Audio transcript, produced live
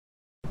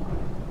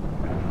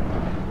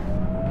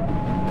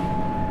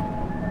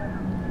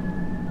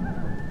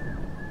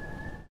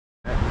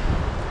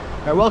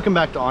Welcome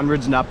back to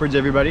Onwards and Upwards,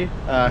 everybody.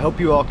 I hope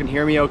you all can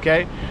hear me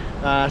okay.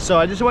 So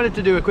I just wanted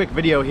to do a quick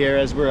video here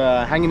as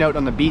we're hanging out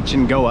on the beach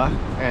in Goa,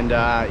 and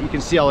you can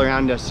see all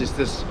around us just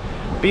this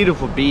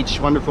beautiful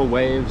beach, wonderful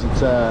waves. It's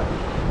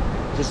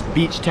just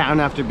beach town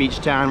after beach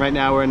town. Right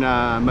now we're in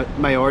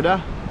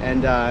Mayorda,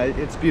 and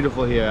it's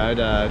beautiful here. I'd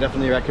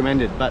definitely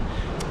recommend it.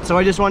 So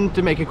I just wanted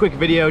to make a quick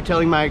video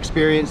telling my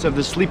experience of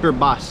the sleeper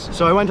bus.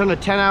 So I went on a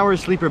 10-hour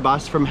sleeper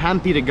bus from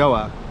Hampi to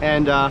Goa,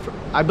 and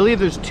I believe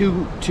there's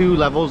two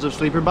levels of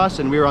sleeper bus,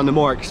 and we were on the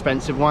more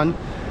expensive one.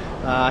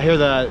 Here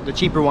the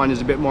cheaper one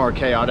is a bit more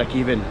chaotic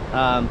even.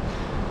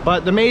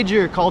 But the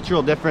major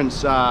cultural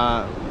difference,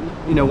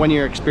 you know, when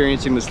you're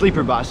experiencing the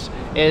sleeper bus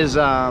is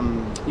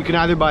you can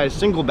either buy a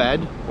single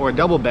bed or a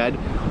double bed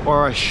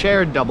or a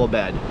shared double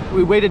bed.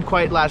 We waited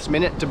quite last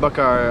minute to book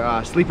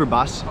our sleeper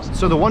bus.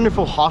 So the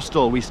wonderful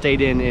hostel we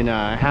stayed in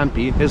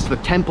Hampi is the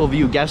Temple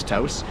View Guest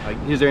House.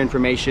 Here's their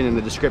information in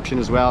the description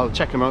as well.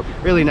 Check them out.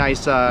 Really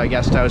nice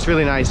guest house,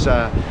 really nice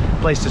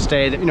place to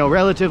stay. You know,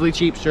 relatively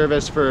cheap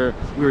service we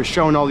were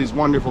shown all these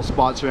wonderful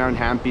spots around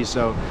Hampi,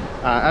 so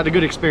I had a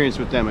good experience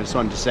with them, I just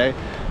wanted to say.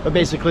 But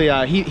basically,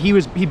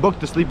 he booked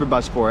the sleeper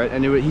bus for it,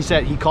 and he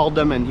said he called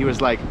them and he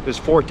was like, "There's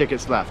 4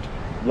 tickets left: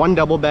 one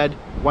double bed,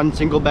 one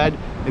single bed,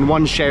 and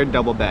one shared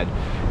double bed."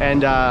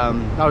 And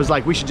I was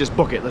like, "We should just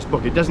book it. Let's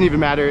book it. Doesn't even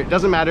matter. It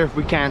doesn't matter if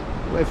we can't.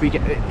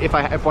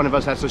 If one of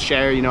us has to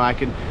share, you know, I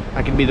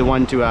could be the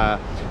one to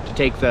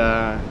take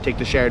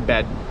the shared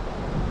bed."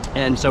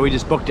 And so we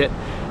just booked it,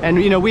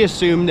 and you know, we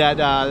assumed that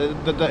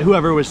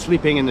whoever was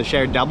sleeping in the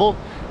shared double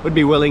would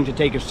be willing to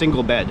take a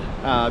single bed,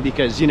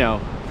 because, you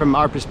know, from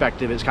our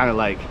perspective, it's kind of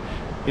like,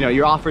 you know,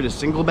 you're offered a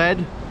single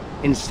bed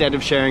instead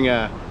of sharing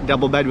a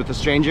double bed with a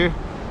stranger.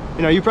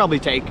 You know, you're probably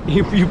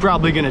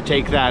gonna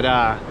take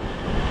that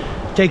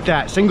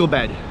single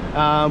bed,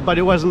 but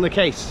it wasn't the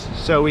case.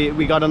 So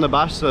we got on the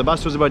bus. So the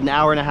bus was about an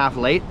hour and a half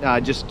late,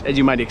 just as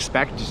you might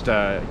expect. Just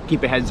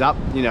keep a heads up.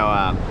 You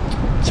know,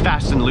 it's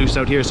fast and loose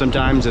out here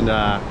sometimes, and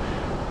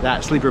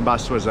that sleeper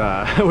bus was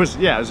it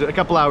was a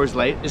couple hours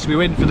late. So we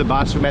waited for the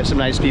bus. We met some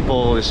nice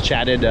people, just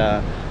chatted,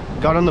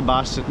 got on the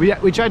bus.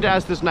 We tried to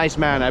ask this nice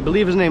man, I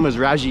believe his name was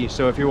Raji,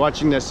 so if you're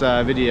watching this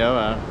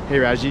video, hey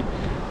Raji.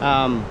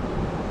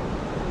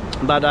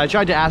 But I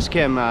tried to ask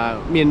him,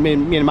 me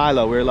and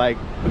Milo, we were like,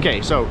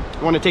 okay, so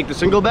you want to take the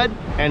single bed,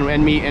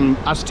 and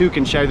us two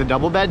can share the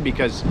double bed,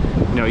 because,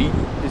 you know,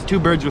 it's 2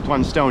 birds with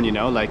 1 stone, you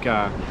know, like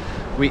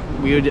he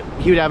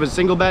would have a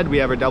single bed, we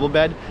have a double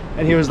bed.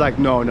 And he was like,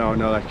 no,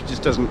 like, it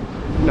just doesn't,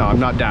 no, I'm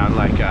not down.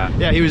 Like,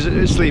 yeah, he was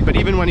asleep, but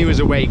even when he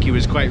was awake, he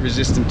was quite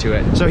resistant to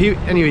it. So he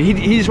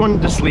just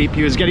wanted to sleep.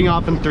 He was getting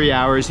off in 3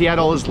 hours. He had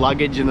all his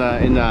luggage in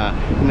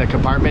the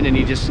compartment, and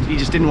he just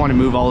didn't want to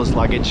move all his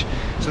luggage.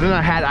 So then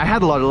I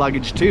had a lot of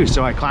luggage too,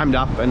 so I climbed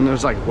up and I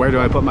was like, where do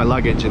I put my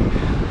luggage? And,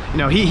 you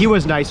know, he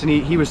was nice, and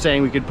he was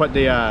saying we could put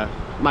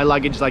my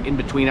luggage like in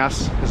between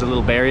us as a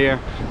little barrier,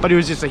 but it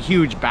was just a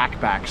huge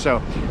backpack.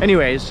 So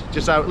anyways,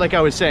 just like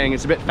I was saying,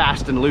 it's a bit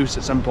fast and loose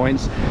at some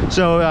points.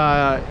 So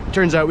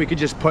turns out we could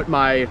just put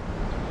my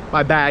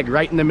bag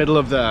right in the middle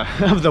of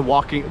the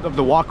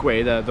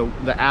walkway,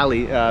 the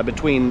alley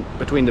between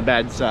the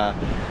beds.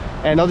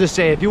 And I'll just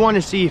say, if you want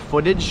to see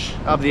footage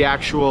of the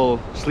actual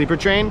sleeper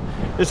train,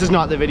 this is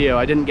not the video.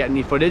 I didn't get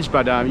any footage,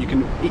 but you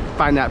can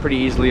find that pretty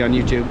easily on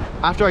YouTube.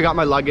 After I got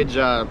my luggage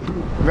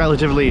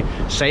relatively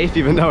safe,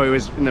 even though it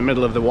was in the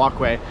middle of the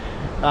walkway,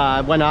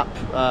 I went up,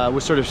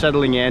 was sort of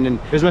settling in, and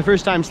it was my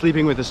first time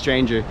sleeping with a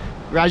stranger.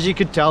 Raji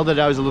could tell that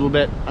I was a little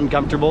bit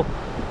uncomfortable,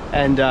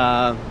 and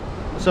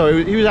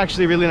so he was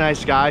actually a really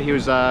nice guy. He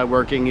was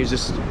working, he was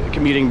just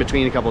commuting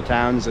between a couple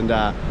towns, and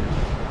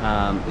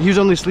he was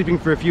only sleeping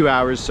for a few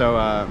hours,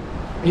 so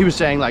he was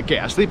saying like,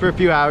 yeah, sleep for a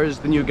few hours,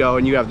 then you go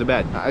and you have the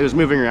bed. I was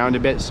moving around a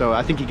bit, so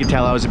I think he could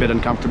tell I was a bit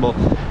uncomfortable,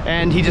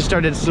 and he just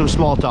started some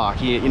small talk.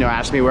 He, you know,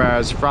 asked me where I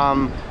was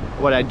from,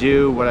 what I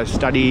do, what I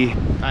study.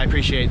 I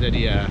appreciate that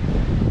he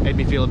made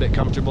me feel a bit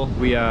comfortable.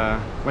 We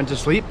went to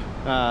sleep.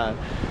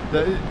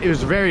 It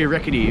was very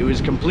rickety. It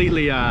was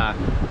completely,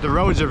 the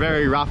roads are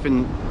very rough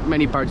in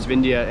many parts of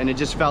India, and it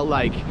just felt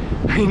like,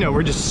 you know,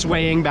 we're just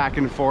swaying back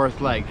and forth,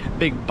 like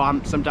big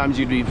bumps. Sometimes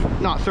you'd be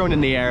not thrown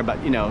in the air,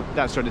 but, you know,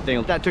 that sort of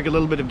thing. That took a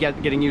little bit of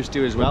getting used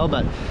to as well,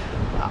 but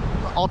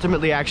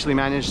ultimately I actually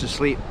managed to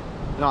sleep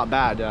not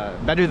bad.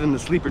 Better than the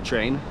sleeper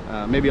train.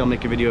 Maybe I'll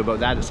make a video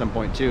about that at some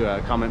point too.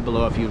 Comment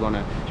below if you want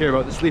to hear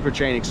about the sleeper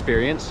train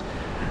experience.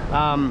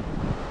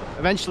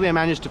 Eventually I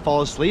managed to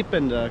fall asleep,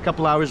 and a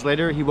couple hours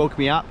later he woke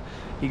me up.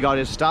 He got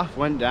his stuff,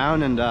 went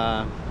down,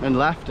 and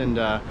left, and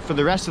for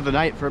the rest of the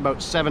night, for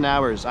about 7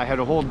 hours, I had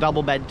a whole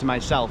double bed to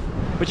myself,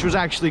 which was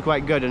actually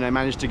quite good, and I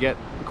managed to get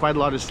quite a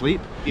lot of sleep.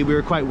 We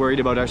were quite worried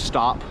about our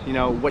stop, you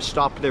know, which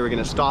stop they were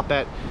going to stop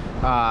at.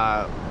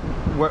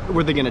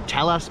 Were they going to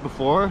tell us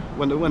before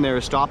when they were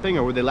stopping,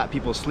 or would they let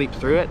people sleep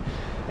through it?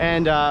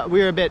 And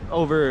we were a bit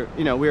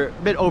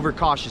over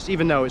cautious,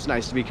 even though it's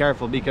nice to be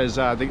careful, because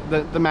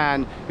the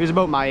man, he was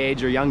about my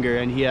age or younger,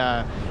 and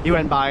he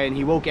went by and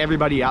he woke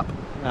everybody up,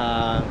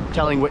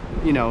 telling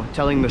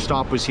the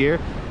stop was here.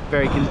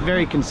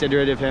 Very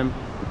considerate of him.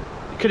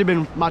 could have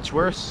been much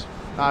worse.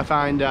 I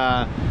find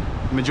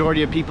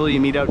majority of people you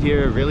meet out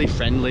here are really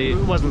friendly.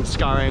 It wasn't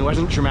scarring,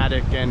 wasn't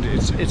traumatic, and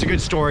it's a good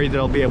story that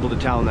I'll be able to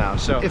tell now.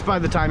 So if by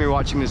the time you're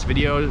watching this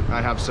video,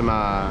 I have some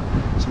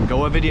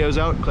Goa videos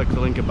out, click the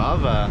link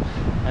above.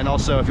 And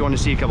also if you want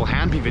to see a couple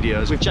Hampi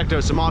videos, we've checked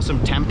out some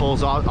awesome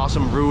temples,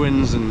 awesome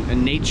ruins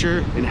and nature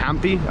in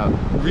Hampi. A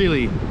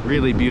really,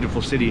 really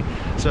beautiful city.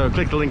 So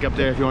click the link up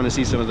there if you want to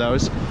see some of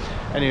those.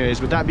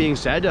 Anyways, with that being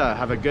said,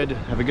 have a good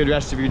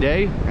rest of your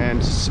day,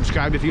 and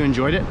subscribe if you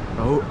enjoyed it.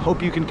 I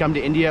hope you can come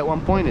to India at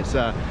one point. It's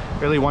a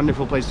really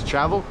wonderful place to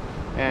travel.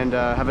 And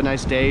have a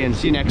nice day, and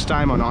see you next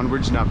time on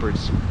Onwards and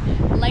Upwards.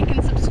 Like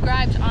and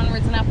subscribe to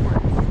Onwards and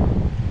Upwards.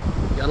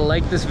 You gotta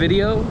like this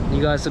video,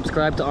 you gotta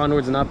subscribe to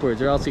Onwards and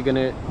Upwards, or else you're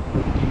gonna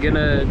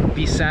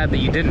be sad that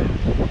you didn't,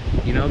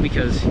 you know,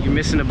 because you're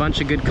missing a bunch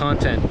of good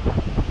content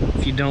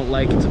if you don't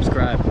like and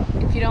subscribe.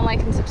 If you don't like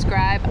and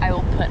subscribe, I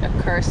will put a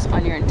curse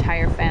on your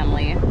entire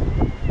family.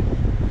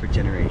 For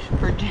generations.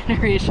 For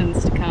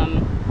generations to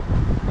come.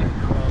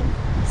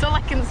 So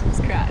like and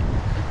subscribe.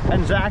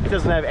 And Zach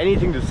doesn't have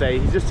anything to say.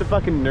 He's just a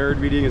fucking nerd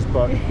reading his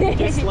book.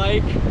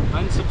 Dislike,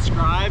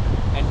 unsubscribe,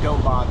 and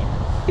don't bother.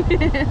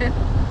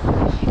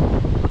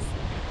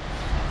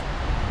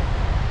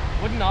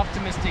 What an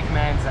optimistic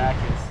man Zach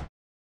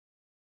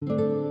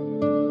is.